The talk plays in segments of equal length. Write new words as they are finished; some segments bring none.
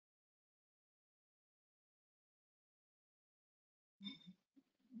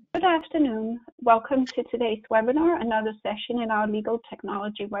Good afternoon. Welcome to today's webinar, another session in our Legal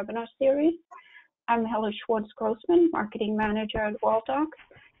Technology webinar series. I'm Hella Schwartz-Grossman, Marketing Manager at Worldox,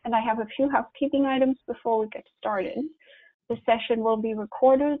 and I have a few housekeeping items before we get started. The session will be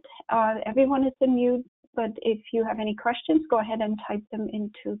recorded. Everyone is in mute, but if you have any questions, go ahead and type them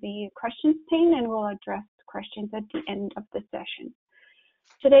into the questions pane, and we'll address questions at the end of the session.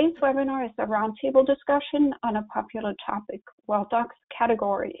 Today's webinar is a roundtable discussion on a popular topic, Worldox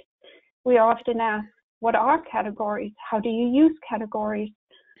categories. We often ask, what are categories? How do you use categories?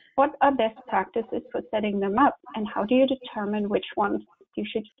 What are best practices for setting them up? And how do you determine which ones you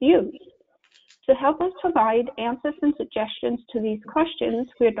should use? To help us provide answers and suggestions to these questions,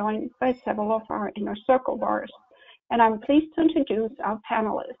 we are joined by several of our Inner Circle VARs. And I'm pleased to introduce our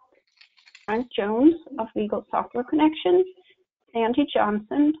panelists. Frank Jones of Legal Software Connection, Sandy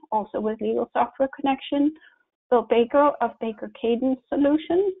Johnson, also with Legal Software Connection, Bill Baker of Baker Cadence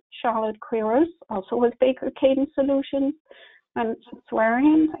Solutions, Charlotte Quiroz, also with Baker Cadence Solutions, Van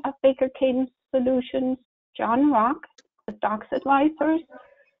Swearingen of Baker Cadence Solutions, John Rock of DoxAdvisors,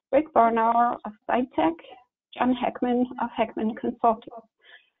 Rick Bernauer of Cytek, John Heckman of Heckman Consulting.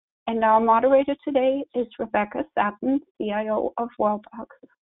 And our moderator today is Rebecca Satin, CIO of Worldox.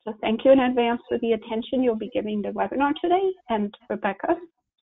 So thank you in advance for the attention you'll be giving the webinar today. And Rebecca,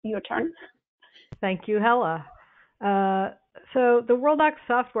 your turn. Thank you, Hella. So the Worldox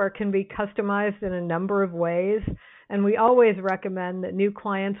software can be customized in a number of ways, and we always recommend that new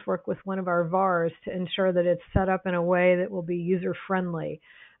clients work with one of our VARs to ensure that it's set up in a way that will be user-friendly.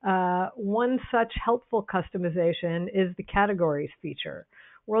 One such helpful customization is the categories feature.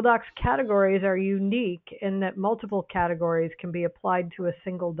 Worldox categories are unique in that multiple categories can be applied to a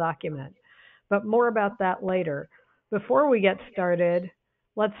single document, but more about that later. Before we get started,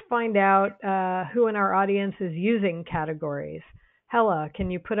 let's find out who in our audience is using categories. Hella, can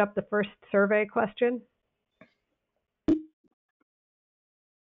you put up the first survey question?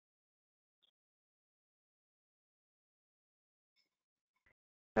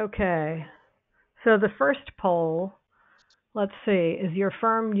 Okay, so the first poll, let's see, is your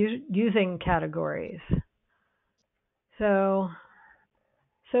firm using categories? So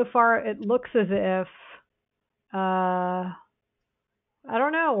far it looks as if, I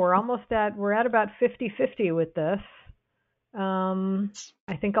don't know, we're at about 50-50 with this.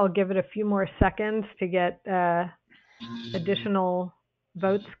 I think I'll give it a few more seconds to get additional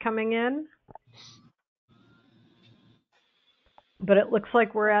votes coming in. But it looks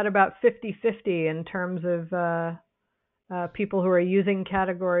like we're at about 50-50 in terms of people who are using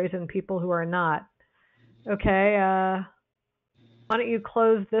categories and people who are not. Okay, why don't you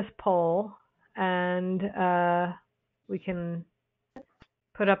close this poll and we can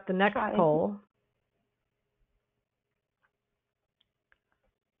put up the next poll.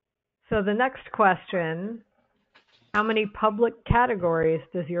 So the next question, how many public categories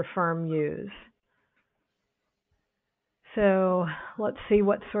does your firm use? So let's see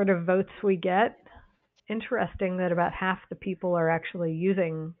what sort of votes we get. Interesting that about half the people are actually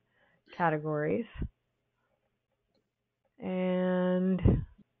using categories. And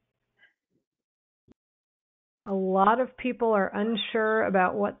a lot of people are unsure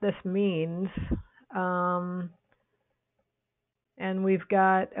about what this means. And we've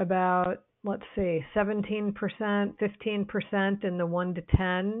got about, let's see, 17%, 15% in the 1 to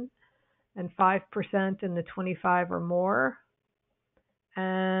 10, and 5% in the 25 or more,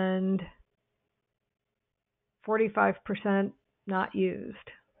 and 45% not used.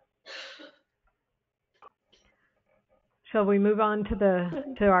 Shall we move on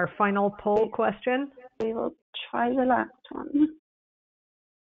to our final poll question? We will try the last one.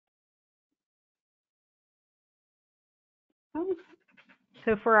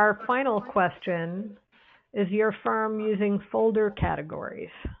 So for our final question, is your firm using folder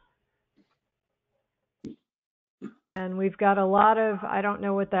categories? And we've got a lot of, I don't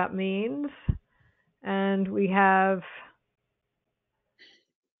know what that means. And we have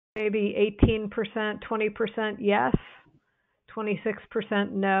maybe 18%, 20% yes,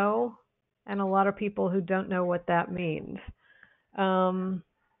 26% no, and a lot of people who don't know what that means.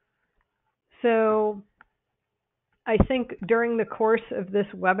 So I think during the course of this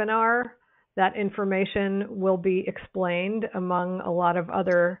webinar, that information will be explained among a lot of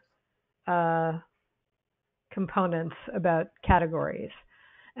other components about categories.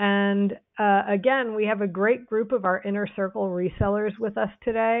 And again, we have a great group of our Inner Circle resellers with us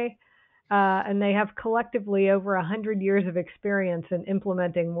today, and they have collectively over 100 years of experience in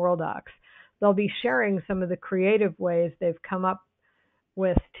implementing Worldox. They'll be sharing some of the creative ways they've come up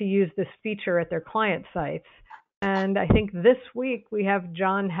with to use this feature at their client sites. And I think this week we have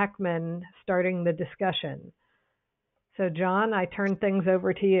John Heckman starting the discussion. So John, I turn things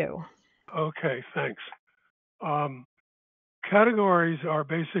over to you. Okay, thanks. Categories are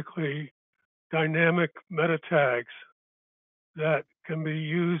basically dynamic meta tags that can be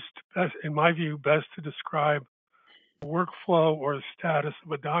used, best, in my view, best to describe the workflow or the status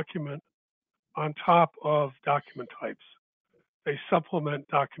of a document on top of document types. They supplement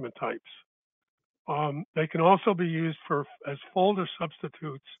document types. They can also be used as folder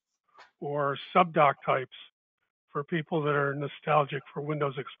substitutes or subdoc types for people that are nostalgic for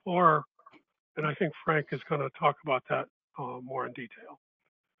Windows Explorer. And I think Frank is going to talk about that more in detail.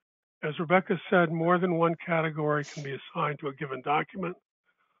 As Rebecca said, more than one category can be assigned to a given document,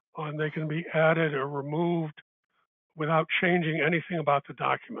 and they can be added or removed without changing anything about the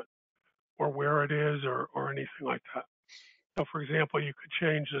document or where it is or anything like that. So for example, you could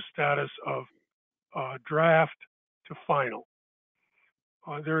change the status of draft to final.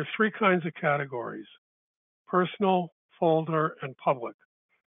 There are three kinds of categories: personal, folder, and public.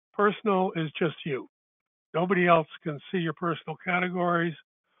 Personal is just you. Nobody else can see your personal categories.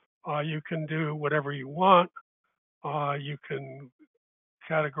 You can do whatever you want. You can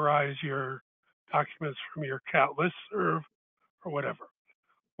categorize your documents from your cat listserv or whatever.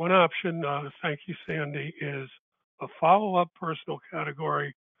 One option, thank you, Sandy, is a follow-up personal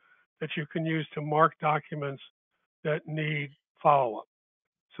category that you can use to mark documents that need follow-up.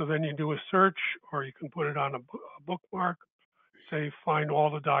 So then you do a search, or you can put it on a bookmark, say find all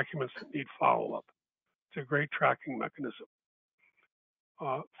the documents that need follow-up. It's a great tracking mechanism.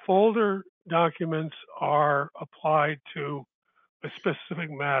 Folder documents are applied to a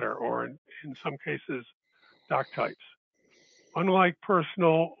specific matter, or in some cases, doc types. Unlike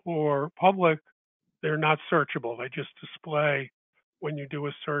personal or public, they're not searchable. They just display when you do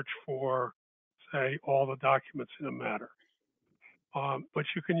a search for, say, all the documents in a matter. But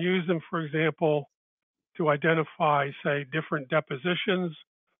you can use them, for example, to identify, say, different depositions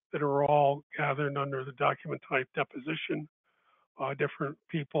that are all gathered under the document type deposition, different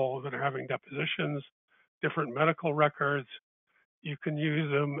people that are having depositions, different medical records. You can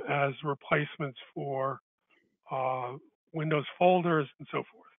use them as replacements for Windows folders and so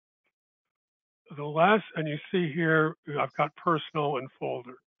forth. The last, and you see here, I've got personal and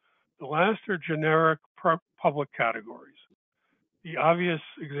folder. The last are generic public categories. The obvious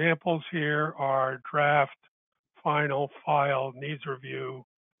examples here are draft, final, file, needs review,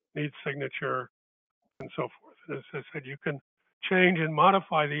 needs signature, and so forth. And as I said, you can change and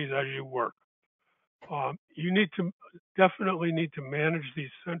modify these as you work. You definitely need to manage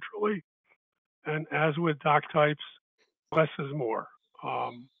these centrally. And as with doc types, less is more.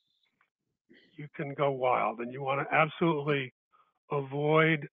 You can go wild, and you want to absolutely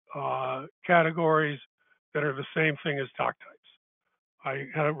avoid categories that are the same thing as doc types.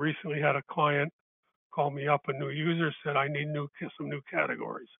 I recently had a client call me up, a new user, said, I need some new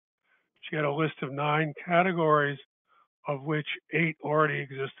categories. She had a list of 9 categories, of which 8 already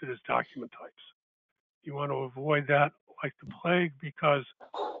existed as document types. You want to avoid that like the plague, because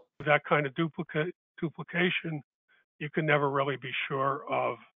with that kind of duplication, you can never really be sure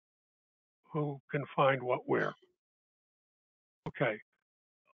of who can find what where. Okay.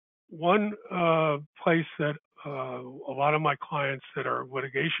 One place that a lot of my clients that are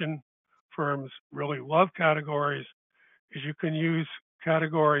litigation firms really love categories is you can use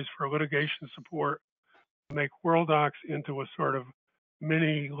categories for litigation support to make Worldox into a sort of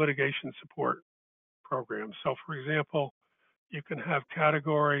mini litigation support program. So for example, you can have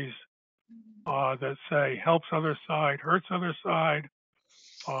categories that say helps other side, hurts other side,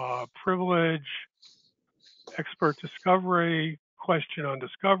 privilege, expert discovery, question on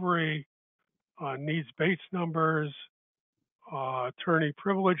discovery, needs Bates numbers, attorney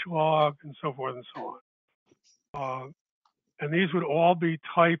privilege log, and so forth and so on. And these would all be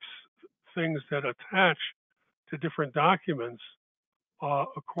types, things that attach to different documents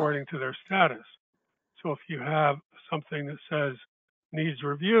according to their status. So if you have something that says needs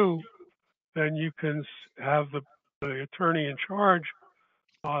review, then you can have the attorney in charge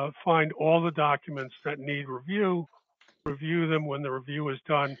find all the documents that need review them. When the review is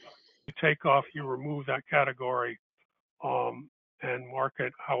done, you take off, you remove that category, and mark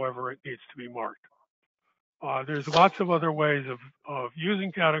it however it needs to be marked. There's lots of other ways of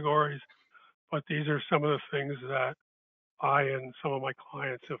using categories, but these are some of the things that I and some of my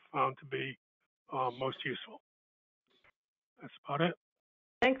clients have found to be most useful. That's about it.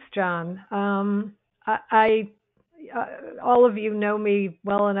 Thanks, John. All of you know me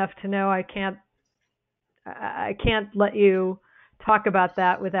well enough to know I can't let you talk about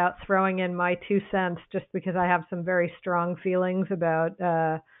that without throwing in my 2 cents, just because I have some very strong feelings about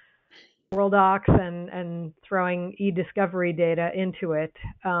Worldox and throwing e-discovery data into it.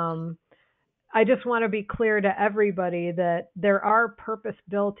 I just want to be clear to everybody that there are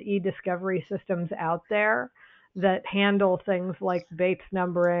purpose-built e-discovery systems out there that handle things like Bates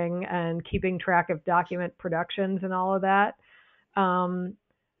numbering and keeping track of document productions and all of that. Worldox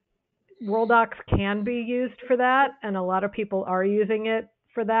can be used for that, and a lot of people are using it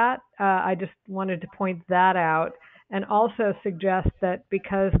for that. I just wanted to point that out, and also suggest that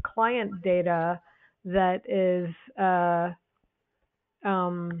because client data that is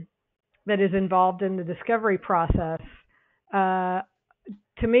involved in the discovery process,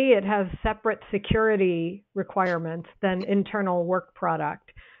 to me, it has separate security requirements than internal work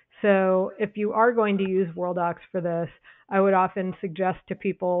product. So if you are going to use Worldox for this, I would often suggest to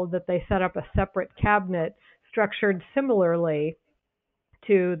people that they set up a separate cabinet structured similarly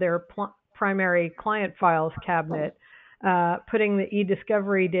to their primary client files cabinet, putting the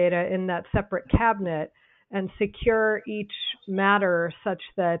e-discovery data in that separate cabinet and secure each matter such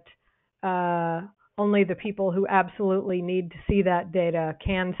that only the people who absolutely need to see that data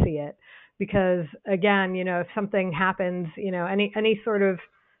can see it. Because again, if something happens, any sort of,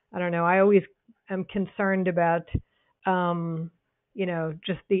 I don't know, I always am concerned about,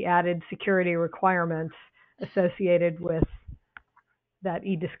 just the added security requirements associated with that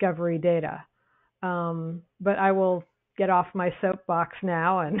e-discovery data. But I will get off my soapbox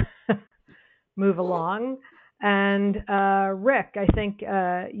now and move along. And Rick, I think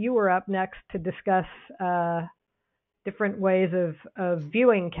you were up next to discuss different ways of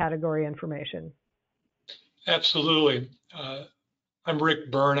viewing category information. Absolutely. I'm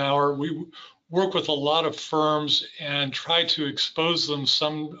Rick Bernauer. We work with a lot of firms and try to expose them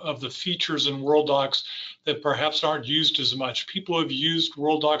some of the features in Worldox that perhaps aren't used as much. People have used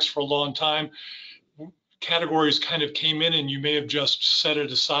Worldox for a long time. Categories kind of came in and you may have just set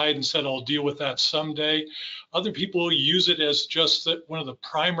it aside and said, I'll deal with that someday. Other people use it as just one of the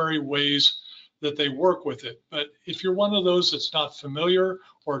primary ways that they work with it. But if you're one of those that's not familiar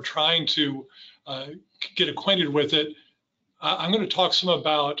or trying to get acquainted with it, I'm going to talk some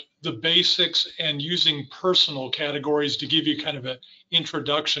about the basics and using personal categories to give you kind of an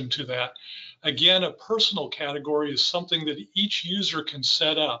introduction to that. Again, a personal category is something that each user can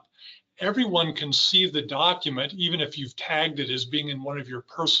set up. Everyone can see the document, even if you've tagged it as being in one of your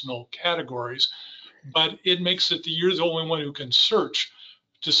personal categories, but it makes it that you're the only one who can search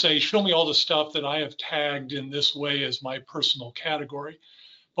to say, show me all the stuff that I have tagged in this way as my personal category.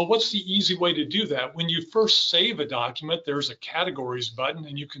 But what's the easy way to do that? When you first save a document, there's a categories button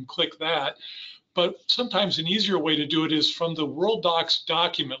and you can click that. But sometimes an easier way to do it is from the Worldox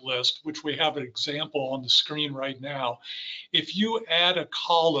document list, which we have an example on the screen right now. If you add a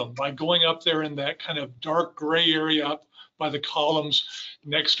column by going up there in that kind of dark gray area up by the columns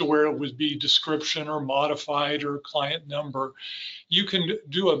next to where it would be description or modified or client number, you can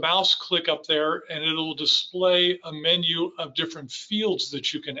do a mouse click up there and it'll display a menu of different fields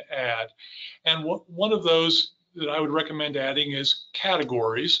that you can add. And one of those that I would recommend adding is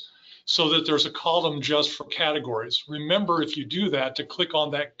categories, so that there's a column just for categories. Remember, if you do that, to click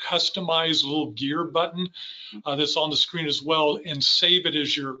on that customize little gear button that's on the screen as well and save it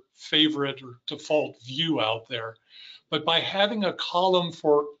as your favorite or default view out there. But by having a column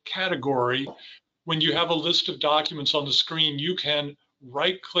for category, when you have a list of documents on the screen, you can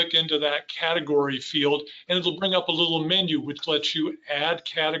right-click into that category field and it'll bring up a little menu which lets you add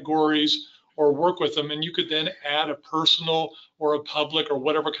categories or work with them, and you could then add a personal or a public or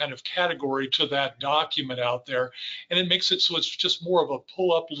whatever kind of category to that document out there, and it makes it so it's just more of a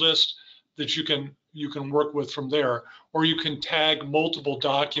pull-up list that you can work with from there. Or you can tag multiple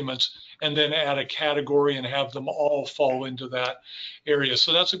documents and then add a category and have them all fall into that area.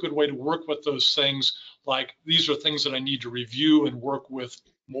 So that's a good way to work with those things, like these are things that I need to review and work with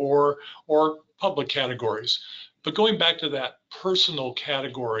more, or public categories. But going back to that personal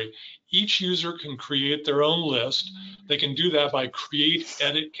category, each user can create their own list. They can do that by create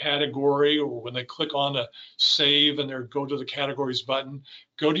edit category, or when they click on a save and they go to the categories button,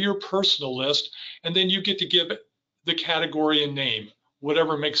 go to your personal list, and then you get to give the category a name,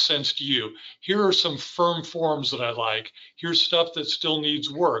 whatever makes sense to you. Here are some firm forms that I like. Here's stuff that still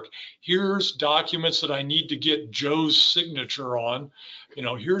needs work. Here's documents that I need to get Joe's signature on.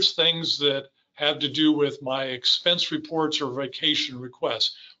 Here's things that have to do with my expense reports or vacation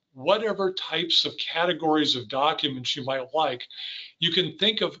requests. whatever types of categories of documents you might like. You can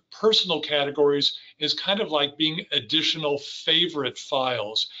think of personal categories as kind of like being additional favorite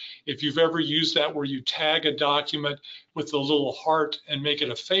files. If you've ever used that where you tag a document with a little heart and make it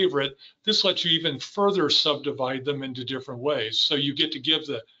a favorite, this lets you even further subdivide them into different ways. So you get to give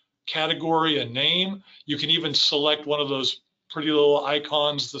the category a name. You can even select one of those pretty little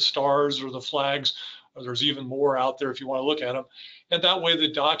icons, the stars or the flags, or there's even more out there if you want to look at them. And that way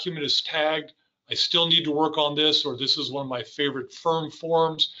the document is tagged, I still need to work on this, or this is one of my favorite firm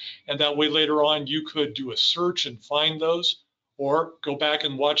forms. And that way later on you could do a search and find those, or go back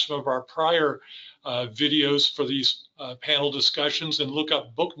and watch some of our prior videos for these panel discussions and look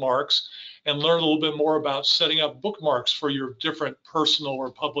up bookmarks and learn a little bit more about setting up bookmarks for your different personal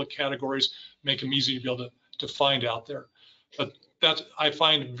or public categories, make them easy to be able to find out there. But that I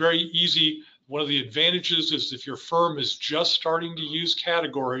find very easy. One of the advantages is if your firm is just starting to use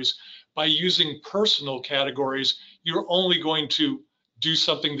categories, by using personal categories, you're only going to do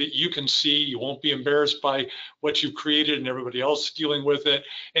something that you can see. You won't be embarrassed by what you've created and everybody else dealing with it,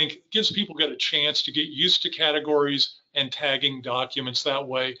 and gives people a chance to get used to categories and tagging documents that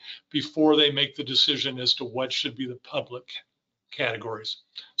way before they make the decision as to what should be the public categories.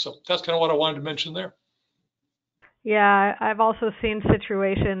 So that's kind of what I wanted to mention there. Yeah, I've also seen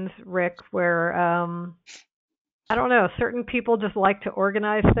situations, Rick, where I don't know, certain people just like to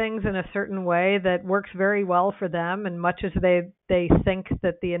organize things in a certain way that works very well for them, and much as they think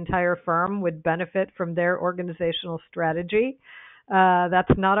that the entire firm would benefit from their organizational strategy,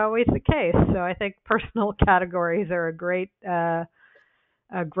 that's not always the case. So I think personal categories are a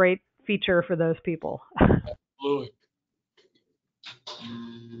great feature for those people. Absolutely.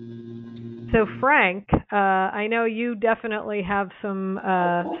 So Frank, I know you definitely have some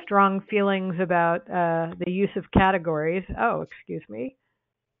strong feelings about the use of categories. Oh, excuse me.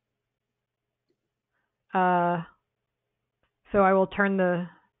 So I will turn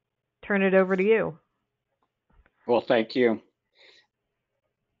it over to you. Well, thank you.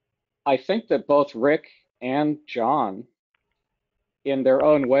 I think that both Rick and John, in their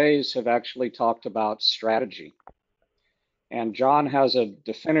own ways, have actually talked about strategy. And John has a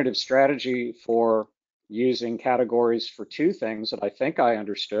definitive strategy for using categories for two things that I think I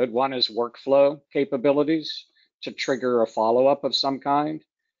understood. One is workflow capabilities to trigger a follow-up of some kind,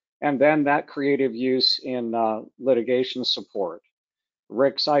 and then that creative use in litigation support.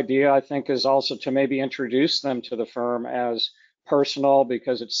 Rick's idea, I think, is also to maybe introduce them to the firm as personal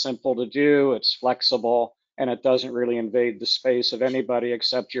because it's simple to do, it's flexible, and it doesn't really invade the space of anybody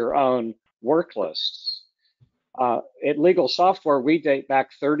except your own work lists. At Legal Software, we date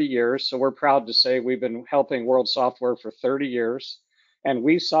back 30 years, so we're proud to say we've been helping World Software for 30 years, and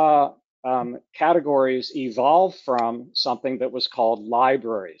we saw categories evolve from something that was called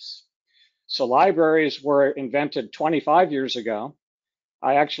libraries. So libraries were invented 25 years ago.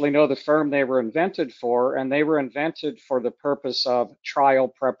 I actually know the firm they were invented for, and they were invented for the purpose of trial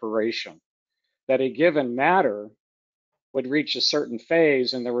preparation, that a given matter would reach a certain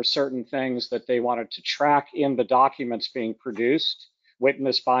phase, and there were certain things that they wanted to track in the documents being produced,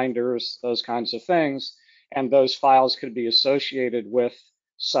 witness binders, those kinds of things, and those files could be associated with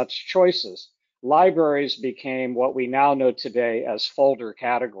such choices. Libraries became what we now know today as folder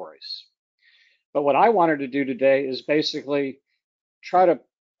categories. But what I wanted to do today is basically try to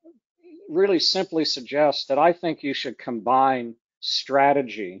really simply suggest that I think you should combine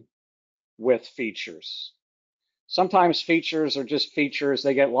strategy with features. Sometimes features are just features,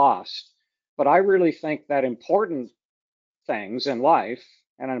 they get lost. But I really think that important things in life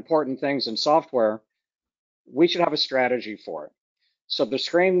and important things in software, we should have a strategy for it. So the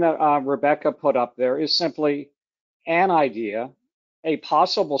screen that Rebecca put up there is simply an idea, a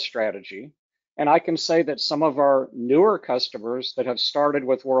possible strategy. And I can say that some of our newer customers that have started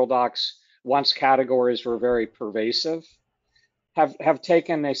with Worldox once categories were very pervasive, have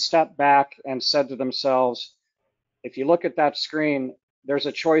taken a step back and said to themselves, if you look at that screen, there's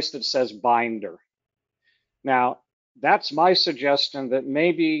a choice that says binder. Now, that's my suggestion that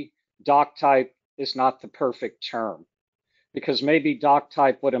maybe doc type is not the perfect term, because maybe doc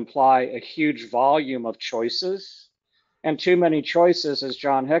type would imply a huge volume of choices, and too many choices, as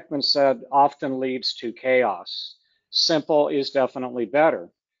John Heckman said, often leads to chaos. Simple is definitely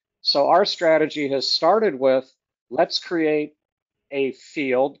better. So our strategy has started with, let's create a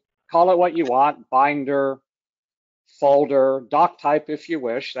field, call it what you want, binder, folder, doc type if you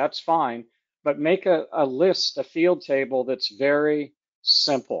wish, that's fine, but make a list, a field table that's very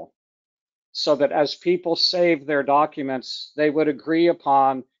simple, so that as people save their documents, they would agree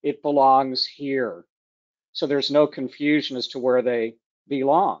upon it belongs here. So there's no confusion as to where they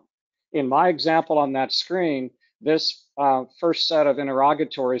belong. In my example on that screen, this first set of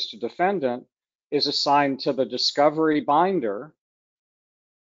interrogatories to defendant is assigned to the discovery binder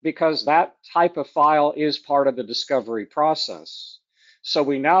because that type of file is part of the discovery process. So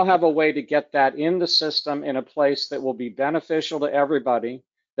we now have a way to get that in the system in a place that will be beneficial to everybody.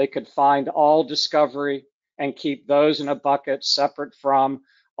 They could find all discovery and keep those in a bucket separate from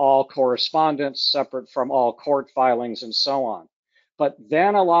all correspondence, separate from all court filings, and so on. But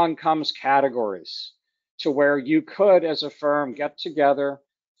then along comes categories to where you could, as a firm, get together,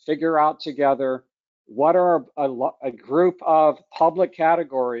 figure out together what are a group of public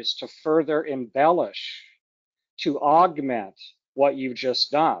categories to further embellish, to augment what you've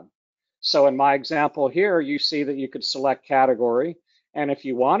just done. So in my example here, you see that you could select category. And if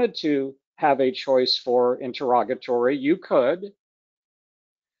you wanted to have a choice for interrogatory, you could.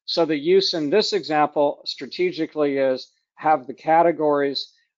 So the use in this example strategically is have the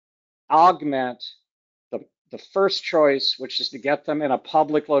categories augment the first choice, which is to get them in a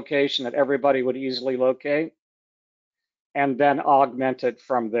public location that everybody would easily locate, and then augment it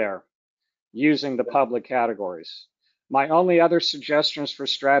from there using the public categories. My only other suggestions for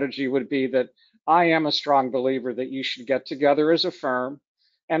strategy would be that I am a strong believer that you should get together as a firm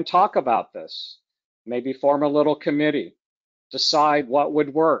and talk about this. Maybe form a little committee, decide what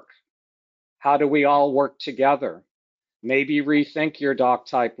would work. How do we all work together? Maybe rethink your doc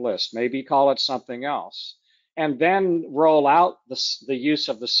type list, maybe call it something else. And then roll out the use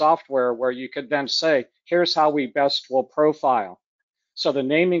of the software where you could then say, here's how we best will profile. So the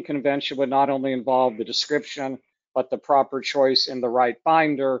naming convention would not only involve the description, but the proper choice in the right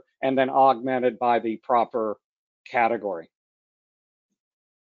binder, and then augmented by the proper category.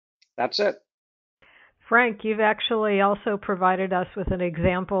 That's it. Frank, you've actually also provided us with an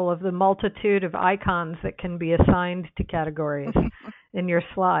example of the multitude of icons that can be assigned to categories in your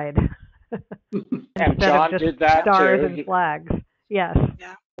slide. And John did that stars too. And flags. Yes.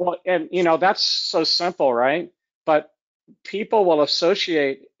 Yeah. Well, and that's so simple, right? But people will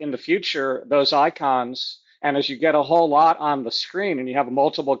associate in the future those icons, and as you get a whole lot on the screen and you have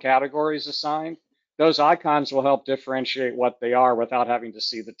multiple categories assigned, those icons will help differentiate what they are without having to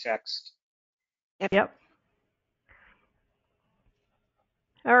see the text. Yep.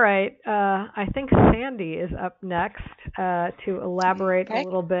 All right. I think Sandy is up next to elaborate a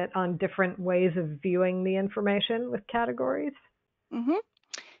little bit on different ways of viewing the information with categories.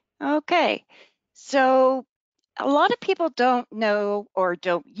 Okay. So a lot of people don't know or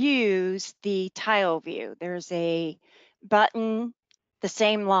don't use the tile view. There's a button, the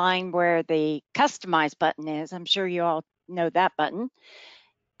same line where the customize button is. I'm sure you all know that button.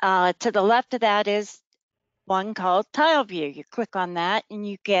 To the left of that is one called tile view. You click on that and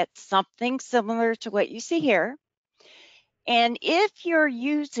you get something similar to what you see here. And if you're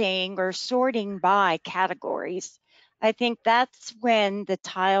using or sorting by categories, I think that's when the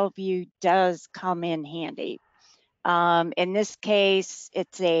tile view does come in handy. In this case,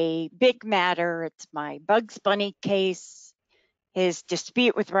 it's a big matter. It's my Bugs Bunny case, his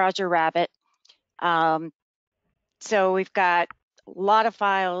dispute with Roger Rabbit. So we've got a lot of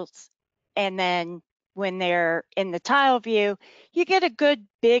files, and then when they're in the tile view, you get a good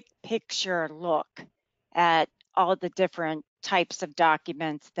big picture look at all the different types of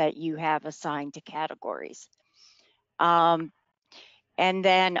documents that you have assigned to categories. And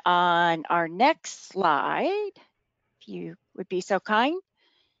then on our next slide, if you would be so kind.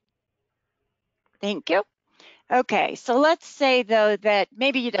 Thank you. Okay, so let's say though that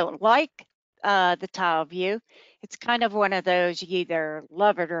maybe you don't like the tile view. It's kind of one of those you either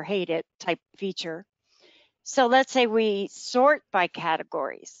love it or hate it type feature. So let's say we sort by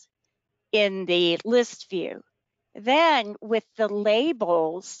categories in the list view. Then with the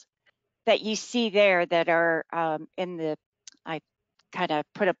labels that you see there that are in the, I kind of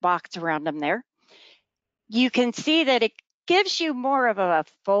put a box around them there, you can see that it gives you more of a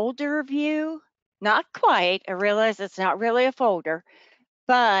folder view. Not quite, I realize it's not really a folder,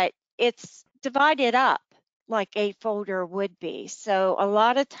 but it's divided up like a folder would be. So a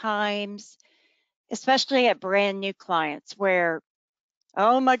lot of times, especially at brand new clients where,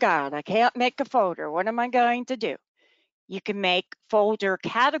 oh my God, I can't make a folder, what am I going to do? You can make folder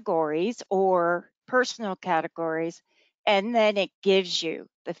categories or personal categories, and then it gives you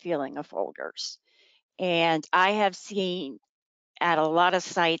the feeling of folders. And I have seen at a lot of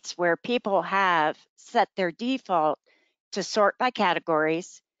sites where people have set their default to sort by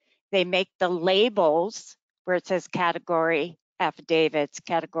categories. They make the labels where it says category affidavits,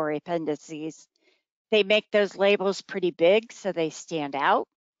 category appendices. They make those labels pretty big so they stand out.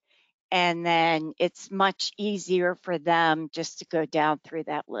 and then it's much easier for them just to go down through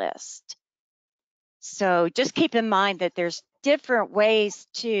that list. So just keep in mind that there's different ways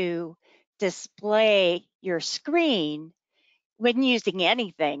to display your screen when using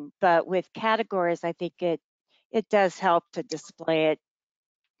anything, but with categories, I think it does help to display it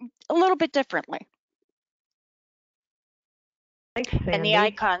a little bit differently. Thanks, Sandy. And the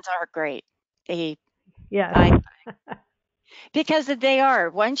icons are great. Yes. Because they are.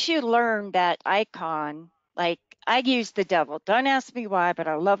 Once you learn that icon, like I use the devil. Don't ask me why, but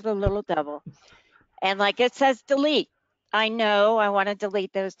I love the little devil. And like it says delete. I know I want to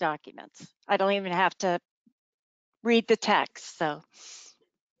delete those documents. I don't even have to read the text. So,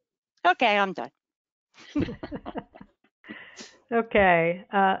 okay, I'm done. Okay,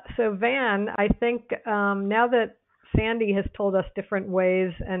 so Van, I think now that Sandy has told us different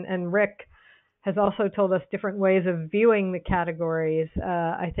ways, and Rick has also told us different ways of viewing the categories,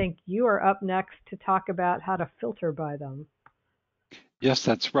 I think you are up next to talk about how to filter by them. Yes,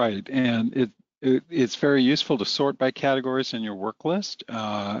 that's right. And it's very useful to sort by categories in your work list.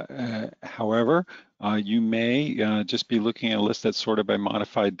 However, you may just be looking at a list that's sorted by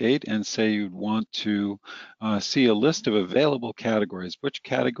modified date and say you'd want to see a list of available categories. Which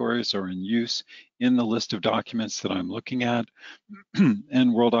categories are in use in the list of documents that I'm looking at?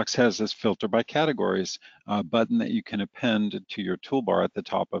 And Worldox has this filter by categories button that you can append to your toolbar at the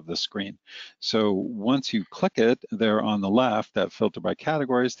top of the screen. So once you click it there on the left, that filter by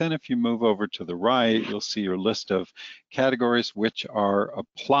categories, then if you move over to the right, you'll see your list of categories which are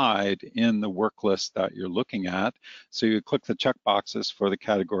applied in the work list that you're looking at. So you click the check boxes for the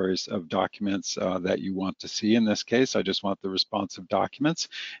categories of documents that you want to see. In this case, I just want the responsive documents,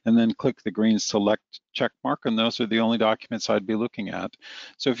 and then click the green select check mark, and those are the only documents I'd be looking at.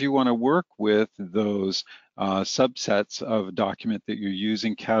 So if you want to work with those subsets of document that you're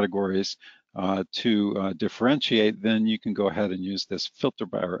using categories to differentiate, then you can go ahead and use this filter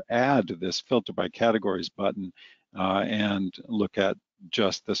by, or add this filter by categories button and look at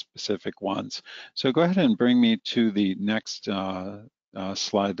just the specific ones. So go ahead and bring me to the next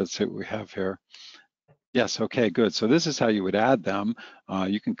slide. Let's see what we have here. Yes, okay, good. So this is how you would add them.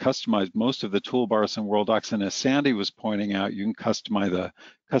 You can customize most of the toolbars in Worldox, and as Sandy was pointing out, you can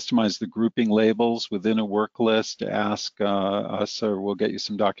customize the grouping labels within a work list. Ask us, or we'll get you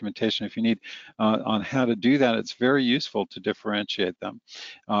some documentation if you need on how to do that. It's very useful to differentiate them.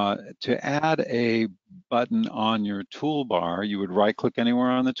 To add a button on your toolbar, you would right-click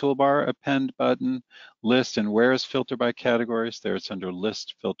anywhere on the toolbar, append button, list, and where is filter by categories? There, it's under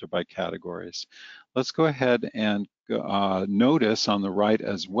list filter by categories. Let's go ahead and notice on the right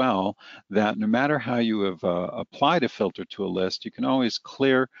as well that no matter how you have applied a filter to a list, you can always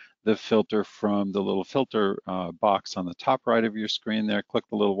clear the filter from the little filter box on the top right of your screen there. Click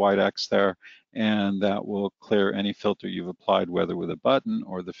the little white X there, and that will clear any filter you've applied, whether with a button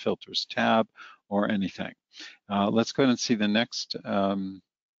or the filters tab or anything. Let's go ahead and see the next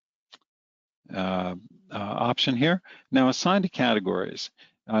option here. Now, assign to categories.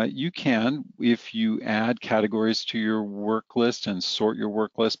 You can, if you add categories to your work list and sort your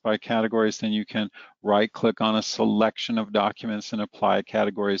work list by categories, then you can right-click on a selection of documents and apply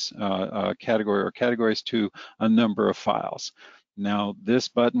categories, category or categories to a number of files. Now, this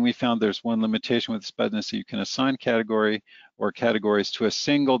button, we found there's one limitation with this button is that you can assign category or categories to a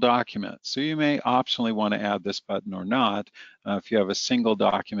single document. So you may optionally want to add this button or not. If you have a single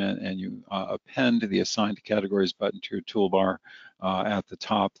document and you append the Assign to Categories button to your toolbar at the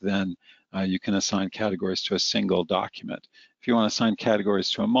top, then you can assign categories to a single document. If you want to assign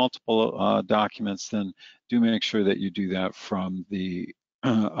categories to a multiple documents, then do make sure that you do that from the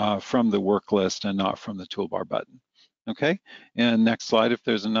work list and not from the toolbar button. Okay, and next slide, if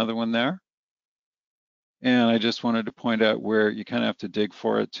there's another one there. And I just wanted to point out where you kind of have to dig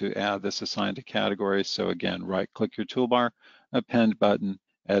for it to add this assign to categories. So again, right-click your toolbar, append button,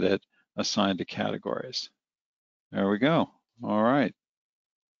 edit, assign to categories. There we go. All right.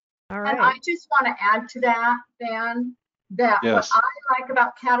 All right. And I just want to add to that, Van, that yes. What I like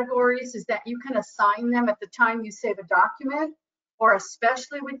about categories is that you can assign them at the time you save a document, or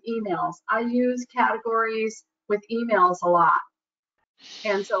especially with emails. I use categories with emails a lot.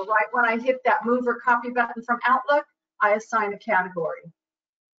 And so right when I hit that move or copy button from Outlook, I assign a category.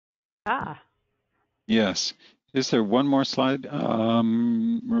 Ah. Yes. Is there one more slide,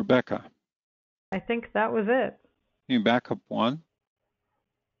 Rebecca? I think that was it. Can you back up one?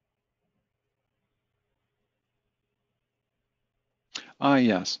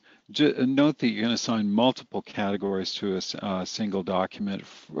 Yes. Note that you can assign multiple categories to a single document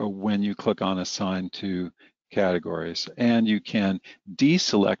when you click on Assign to categories, and you can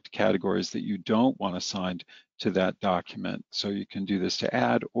deselect categories that you don't want assigned to that document. So you can do this to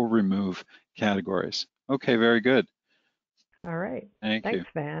add or remove categories. Okay, very good. All right. Thanks, Thanks,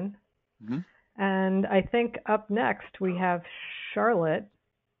 Van. Mm-hmm. And I think up next we have Charlotte,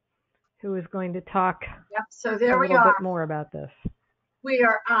 who is going to talk So there a we little are. bit more about this. We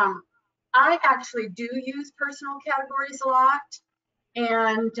are, I actually do use personal categories a lot,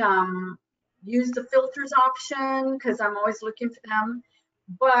 and use the filters option because I'm always looking for them.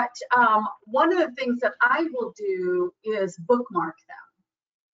 But one of the things that I will do is bookmark them.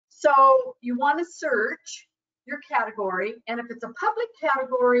 So you want to search your category, and if it's a public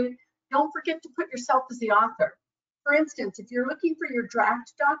category, don't forget to put yourself as the author. For instance, if you're looking for your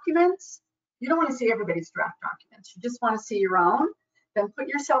draft documents, you don't want to see everybody's draft documents. You just want to see your own. Then put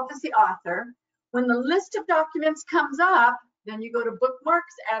yourself as the author. When the list of documents comes up, then you go to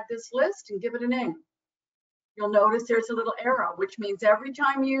bookmarks, add this list, and give it a name. You'll notice there's a little arrow, which means every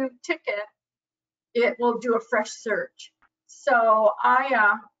time you tick it, it will do a fresh search. So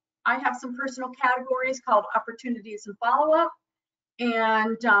I have some personal categories called opportunities and follow-up,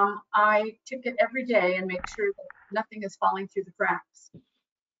 and I tick it every day and make sure that nothing is falling through the cracks.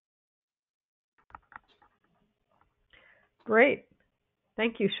 Great.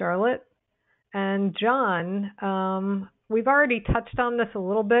 Thank you, Charlotte. And John, we've already touched on this a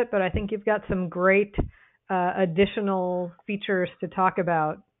little bit, but I think you've got some great additional features to talk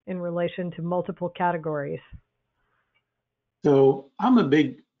about in relation to multiple categories. So I'm a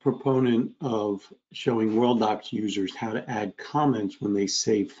big proponent of showing Worldox users how to add comments when they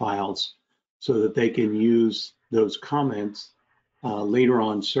save files so that they can use those comments later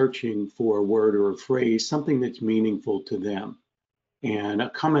on searching for a word or a phrase, something that's meaningful to them. And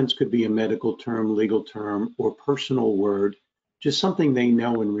comments could be a medical term, legal term, or personal word, just something they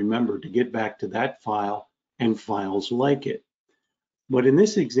know and remember to get back to that file and files like it. But in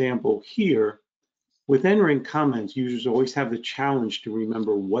this example here, with entering comments, users always have the challenge to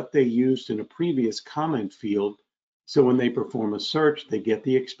remember what they used in a previous comment field, so when they perform a search, they get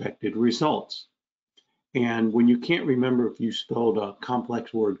the expected results. And when you can't remember if you spelled a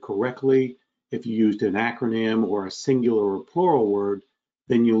complex word correctly, if you used an acronym or a singular or plural word,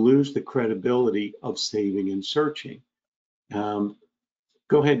 then you lose the credibility of saving and searching.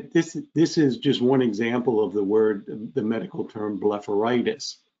 Go ahead. This is just one example of the medical term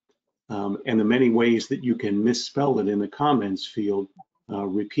blepharitis, and the many ways that you can misspell it in the comments field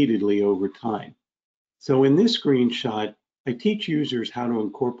repeatedly over time. So in this screenshot, I teach users how to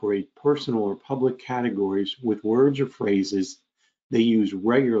incorporate personal or public categories with words or phrases they use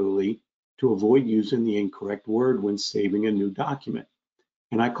regularly to avoid using the incorrect word when saving a new document.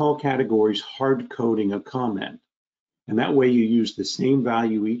 And I call categories hard coding a comment. And that way you use the same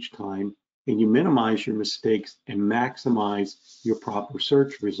value each time and you minimize your mistakes and maximize your proper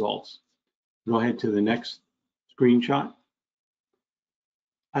search results. Go ahead to the next screenshot.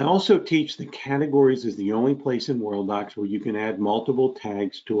 I also teach that categories is the only place in Worldox where you can add multiple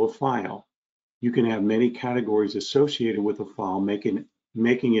tags to a file. You can have many categories associated with a file, making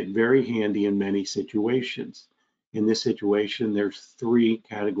it very handy in many situations. In this situation, there's 3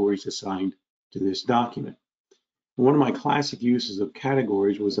 categories assigned to this document. One of my classic uses of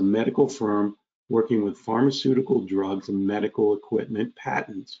categories was a medical firm working with pharmaceutical drugs and medical equipment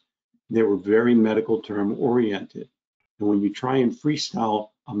patents. They were very medical term oriented. And when you try and freestyle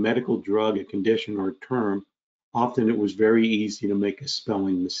a medical drug, a condition, or a term, often it was very easy to make a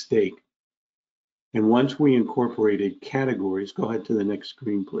spelling mistake. And once we incorporated categories, go ahead to the next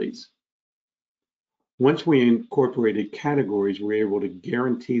screen, please. Once we incorporated categories, we were able to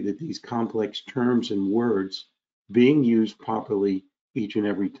guarantee that these complex terms and words being used properly each and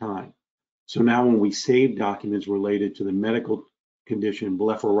every time. So now when we save documents related to the medical condition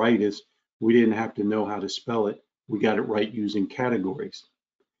blepharitis, we didn't have to know how to spell it. We got it right using categories.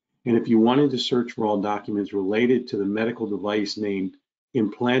 And if you wanted to search for all documents related to the medical device named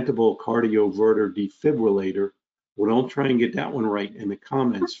implantable cardioverter defibrillator, well, don't try and get that one right in the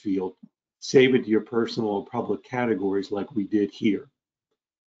comments field. Save it to your personal or public categories like we did here.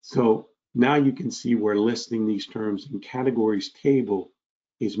 So now you can see where listing these terms in categories table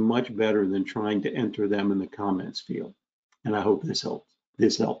is much better than trying to enter them in the comments field. And I hope this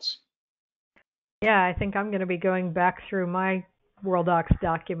helps. Yeah, I think I'm going to be going back through my Worldox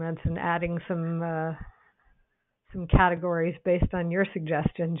documents and adding some categories based on your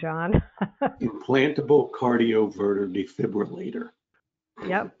suggestion, John. Implantable cardioverter defibrillator.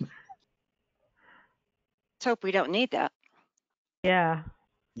 Yep. Let's hope we don't need that. Yeah.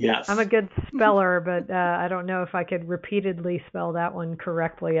 Yes. I'm a good speller, but I don't know if I could repeatedly spell that one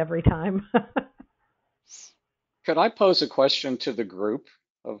correctly every time. Could I pose a question to the group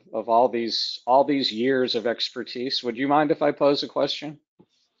of all these years of expertise? Would you mind if I pose a question?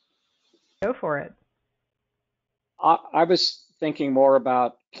 Go for it. I was thinking more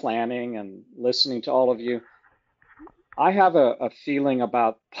about planning and listening to all of you. I have a feeling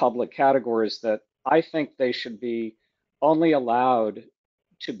about public categories that I think they should be only allowed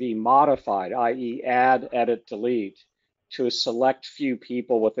to be modified, i.e. add, edit, delete, to a select few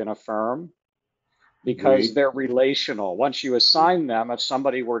people within a firm, because Agreed. they're relational. Once you assign them, if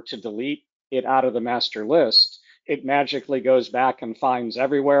somebody were to delete it out of the master list, it magically goes back and finds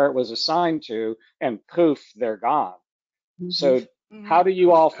everywhere it was assigned to, and poof, they're gone. So how do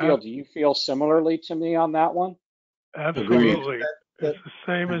you all feel? Do you feel similarly to me on that one? Absolutely. It's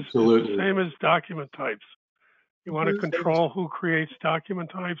the Absolutely. same as document types. You want to control who creates document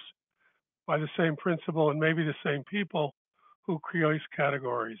types by the same principle and maybe the same people who creates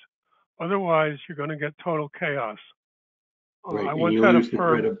categories. Otherwise, you're going to get total chaos. Right. I And once you had a lose the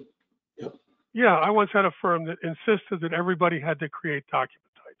firm. credibility. Yep. Yeah, I once had a firm that insisted that everybody had to create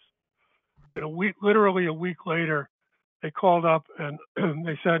document types. And literally a week later, they called up and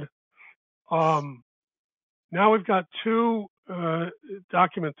they said, now we've got two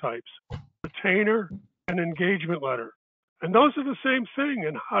document types, retainer and engagement letter. And those are the same thing.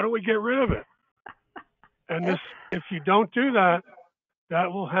 And how do we get rid of it? And this, if you don't do that,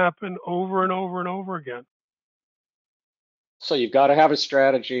 that will happen over and over and over again. So you've got to have a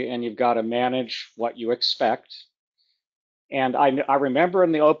strategy and you've got to manage what you expect. And I remember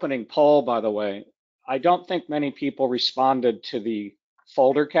in the opening poll, by the way, I don't think many people responded to the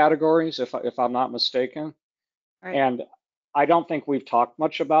folder categories, if I'm not mistaken. Right. And I don't think we've talked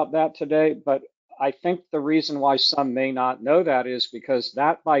much about that today, but I think the reason why some may not know that is because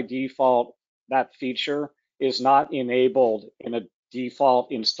that by default, that feature is not enabled in a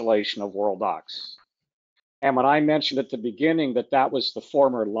default installation of Worldox. And when I mentioned at the beginning that that was the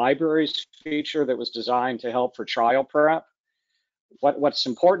former libraries feature that was designed to help for trial prep, what's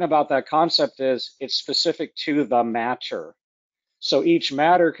important about that concept is it's specific to the matter. So each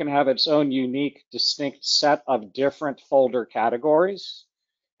matter can have its own unique, distinct set of different folder categories.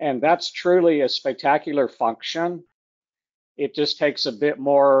 And that's truly a spectacular function. It just takes a bit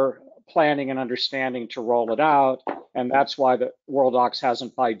more planning and understanding to roll it out. And that's why the Worldox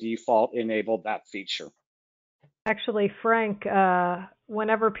hasn't by default enabled that feature. Actually, Frank,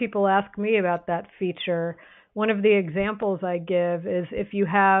 whenever people ask me about that feature, one of the examples I give is if you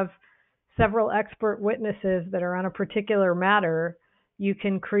have several expert witnesses that are on a particular matter, you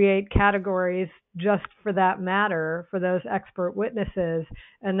can create categories just for that matter for those expert witnesses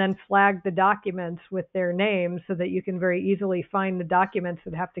and then flag the documents with their names so that you can very easily find the documents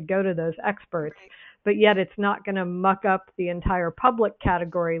that have to go to those experts. But yet it's not going to muck up the entire public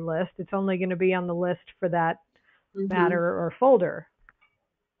category list. It's only going to be on the list for that matter or folder.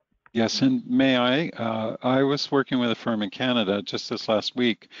 Yes, and may I was working with a firm in Canada just this last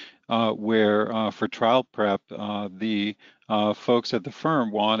week where for trial prep, the folks at the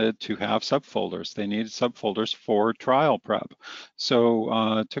firm wanted to have subfolders. They needed subfolders for trial prep.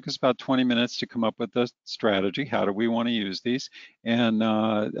 So it took us about 20 minutes to come up with the strategy. How do we want to use these? And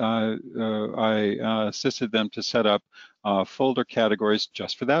I assisted them to set up folder categories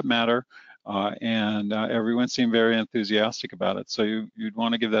just for that matter. And everyone seemed very enthusiastic about it. So you'd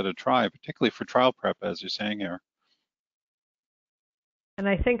want to give that a try, particularly for trial prep, as you're saying here. And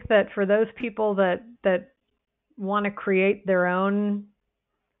I think that for those people that want to create their own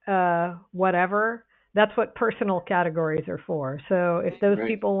whatever, that's what personal categories are for. So if those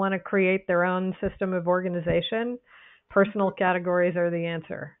people want to create their own system of organization, personal categories are the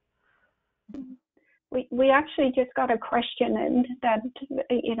answer. We actually just got a question in that,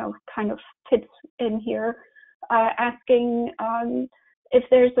 kind of fits in here, asking if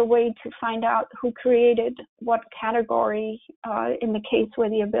there's a way to find out who created what category in the case where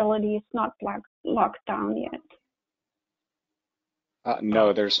the ability is not locked down yet.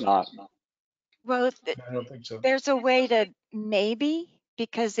 No, there's not. Well, I don't think so. there's a way to maybe,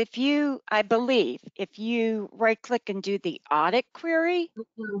 because I believe if you right click and do the audit query,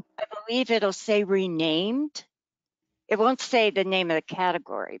 I believe it'll say renamed. It won't say the name of the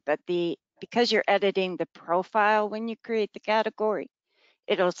category, but because you're editing the profile when you create the category,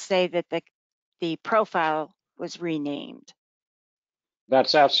 it'll say that the profile was renamed.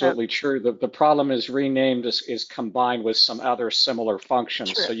 That's absolutely true. The problem is renamed is combined with some other similar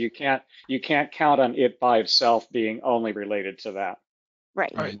functions. True. So you can't count on it by itself being only related to that.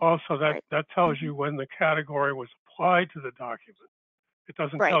 Right. Also, that tells you when the category was applied to the document. It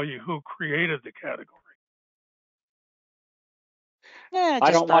doesn't tell you who created the category. Yeah,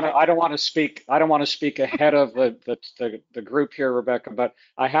 I just don't want thought to. I don't want to speak. I don't want to speak ahead of the group here, Rebecca. But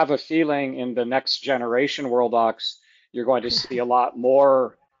I have a feeling in the next generation Worldox, you're going to see a lot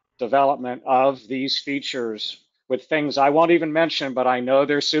more development of these features with things I won't even mention, but I know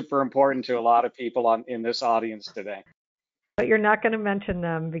they're super important to a lot of people in this audience today. But you're not going to mention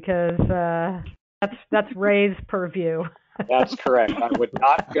them because that's Ray's purview. That's correct. I would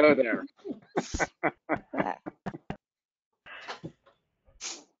not go there. that.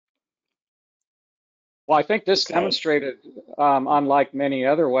 Well, I think this Okay. demonstrated, unlike many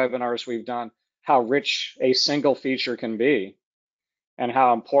other webinars we've done, how rich a single feature can be and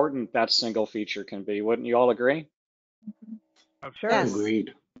how important that single feature can be. Wouldn't you all agree? Sure. Yes.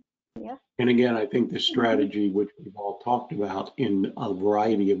 Agreed. Yes. And again, I think the strategy, which we've all talked about in a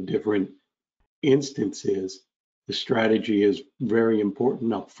variety of different instances, the strategy is very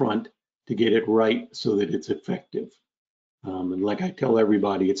important up front to get it right so that it's effective. And like I tell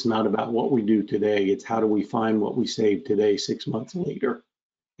everybody, it's not about what we do today, it's how do we find what we saved today 6 months later.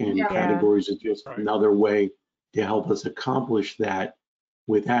 And Yeah. categories is just Right. another way to help us accomplish that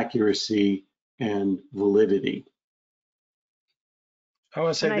with accuracy and validity. I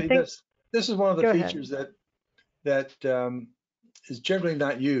want to And I say think- this is one of the Go ahead. features that is generally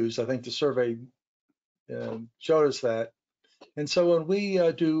not used. I think the survey showed us that. And so when we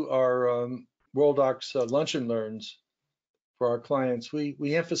do our Worldox lunch and learns for our clients,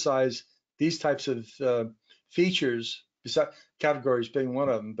 we emphasize these types of features, besides categories being one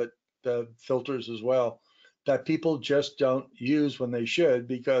of them, but filters as well, that people just don't use when they should,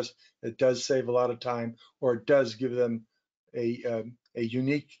 because it does save a lot of time, or it does give them a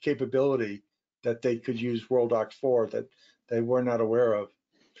unique capability that they could use Worldox for that they were not aware of.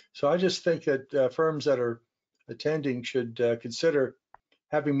 So I just think that firms that are attending should consider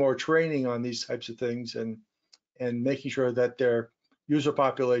having more training on these types of things and making sure that their user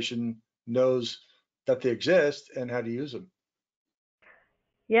population knows that they exist and how to use them.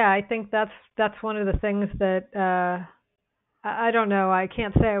 Yeah, I think that's one of the things that I don't know. I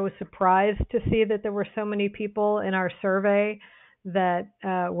can't say I was surprised to see that there were so many people in our survey that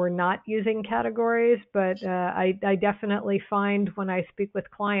were not using categories, but I definitely find when I speak with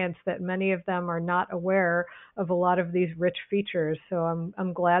clients that many of them are not aware of a lot of these rich features. So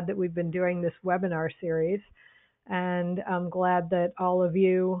I'm glad that we've been doing this webinar series, and I'm glad that all of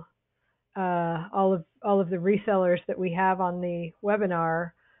you, all of the resellers that we have on the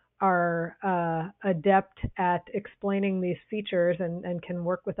webinar are adept at explaining these features and can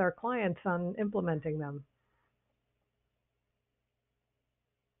work with our clients on implementing them.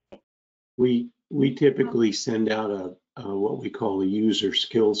 We typically send out a what we call a user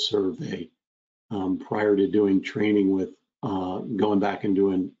skills survey prior to doing training with going back and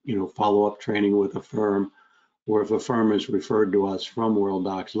doing follow-up training with a firm, or if a firm is referred to us from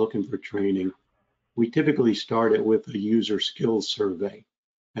Worldox looking for training, we typically start it with a user skills survey.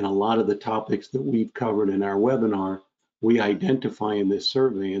 And a lot of the topics that we've covered in our webinar, we identify in this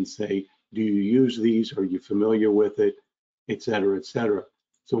survey and say, do you use these? Are you familiar with it? Et cetera, et cetera.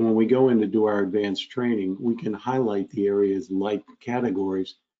 So when we go in to do our advanced training, we can highlight the areas like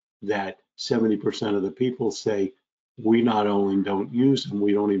categories that 70% of the people say, we not only don't use them,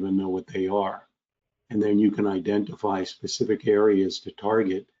 we don't even know what they are. And then you can identify specific areas to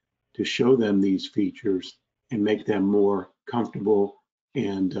target to show them these features and make them more comfortable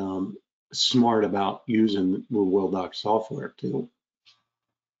and smart about using the Worldox software too.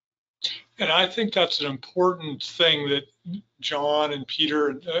 And I think that's an important thing that John and Peter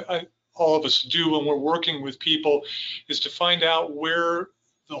and all of us do when we're working with people, is to find out where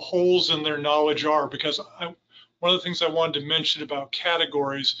the holes in their knowledge are. Because one of the things I wanted to mention about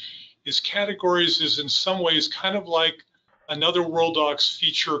categories is in some ways kind of like another Worldox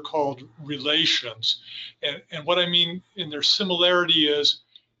feature called relations. And what I mean in their similarity is,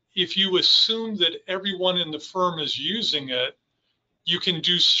 if you assume that everyone in the firm is using it, you can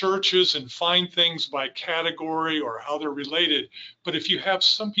do searches and find things by category or how they're related. But if you have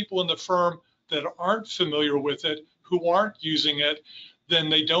some people in the firm that aren't familiar with it, who aren't using it, then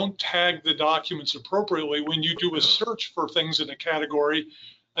they don't tag the documents appropriately. When you do a search for things in a category,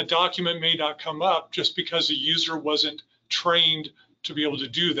 a document may not come up just because the user wasn't trained to be able to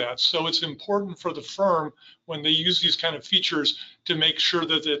do that. So it's important for the firm, when they use these kind of features, to make sure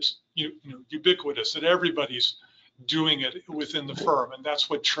that it's ubiquitous, that everybody's doing it within the firm, and that's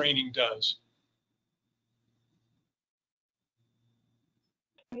what training does.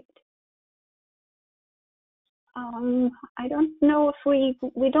 I don't know if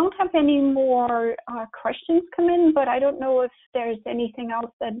we don't have any more questions come in, but I don't know if there's anything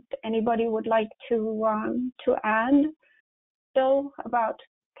else that anybody would like to add. still about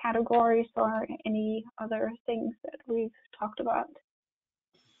categories or any other things that we've talked about?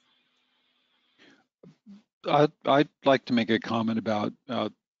 I'd like to make a comment about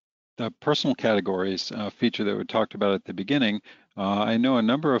the personal categories feature that we talked about at the beginning. I know a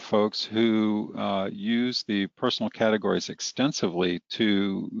number of folks who use the personal categories extensively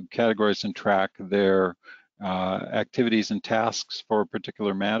to categorize and track their activities and tasks for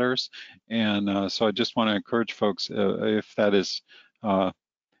particular matters. And so I just want to encourage folks, if that is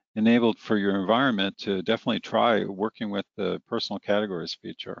enabled for your environment, to definitely try working with the personal categories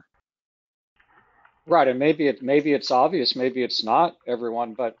feature. Right, and maybe it's obvious, maybe it's not,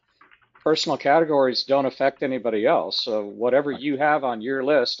 everyone, but personal categories don't affect anybody else. So whatever you have on your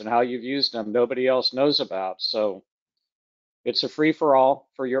list and how you've used them, nobody else knows about. So it's a free-for-all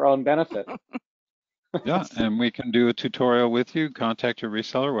for your own benefit. Yeah, and we can do a tutorial with you. Contact your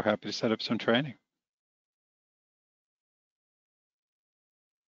reseller. We're happy to set up some training.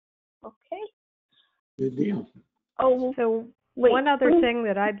 Okay. Good deal. Oh, So wait. one other thing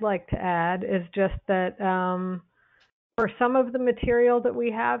that I'd like to add is just that for some of the material that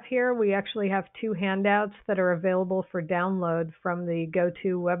we have here, we actually have 2 handouts that are available for download from the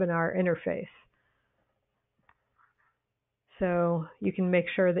GoToWebinar interface. So you can make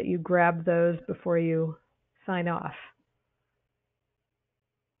sure that you grab those before you sign off.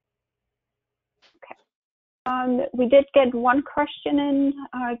 We did get one question in.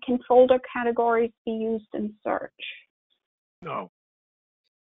 Can folder categories be used in search? No,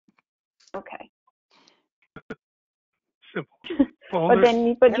 Okay. simple.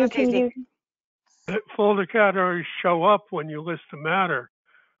 But you can use. Folder categories show up when you list a matter,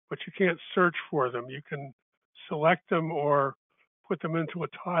 but you can't search for them. You can select them or put them into a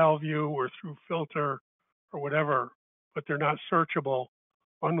tile view or through filter or whatever, but they're not searchable,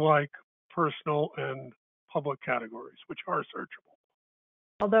 unlike personal and public categories, which are searchable.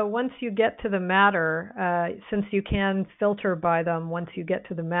 Although once you get to the matter, since you can filter by them, once you get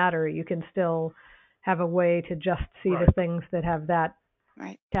to the matter, you can still have a way to just see the things that have that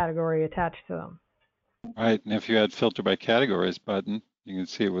category attached to them. Right, and if you add filter by categories button, you can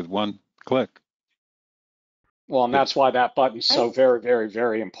see it with one click. Well, and that's why that button's so very, very,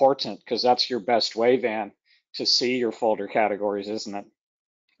 very important, because that's your best way, Van, to see your folder categories, isn't it?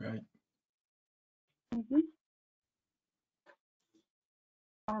 Right. Mm-hmm.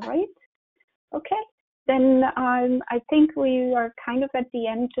 All right. Okay. Then I think we are kind of at the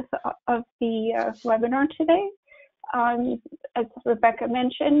end of the webinar today. As Rebecca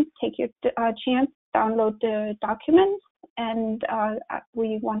mentioned, take your chance, download the documents, and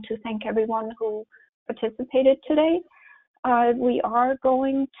we want to thank everyone who participated today. We are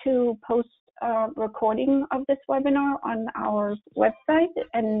going to post a recording of this webinar on our website,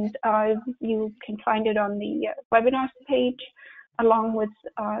 and you can find it on the webinars page, along with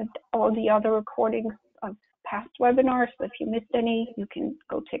all the other recordings of past webinars. So if you missed any, you can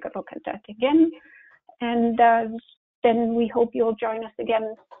go take a look at that again. And then we hope you'll join us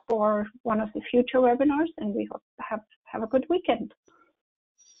again for one of the future webinars, and we hope to have a good weekend.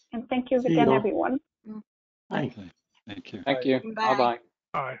 And thank you again, everyone. Bye. Thank you. Thank you. Bye. Bye-bye.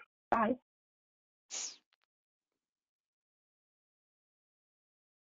 Bye. Bye.